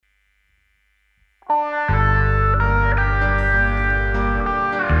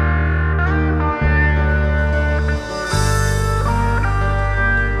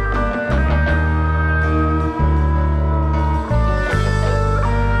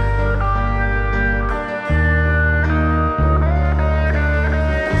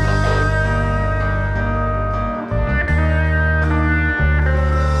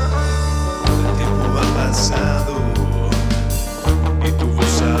Y tu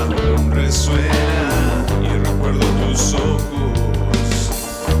voz aún resuena, y recuerdo tus ojos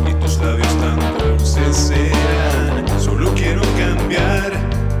y tus labios tan dulces eran. Solo quiero cambiar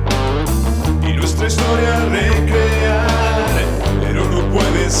y nuestra historia recrear, pero no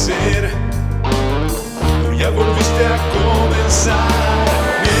puede ser. Tú ya volviste a comenzar.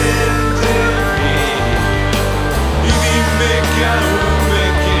 Miénteme y dime que aún me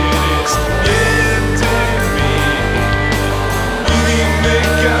quieres. Miénteme y dime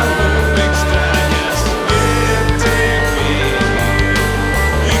que aún me extrañas. Miénteme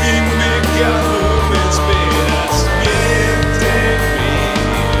y dime que aún me esperas. Miénteme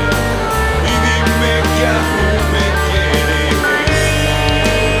y dime que aún me quieres.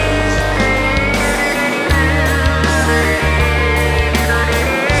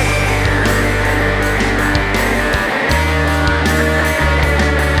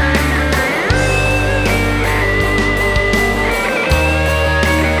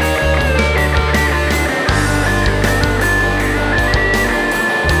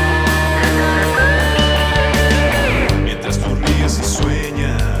 Mientras tú ríes y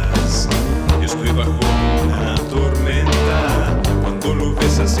sueñas, yo estoy bajo una tormenta. Cuando lo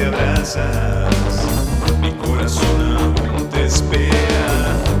besas y abrazas, mi corazón aún te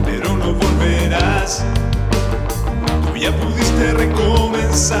espera, pero no volverás. Tú ya pudiste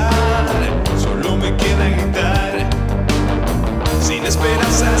recomenzar, solo me queda gritar, sin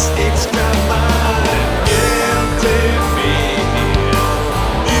esperanzas,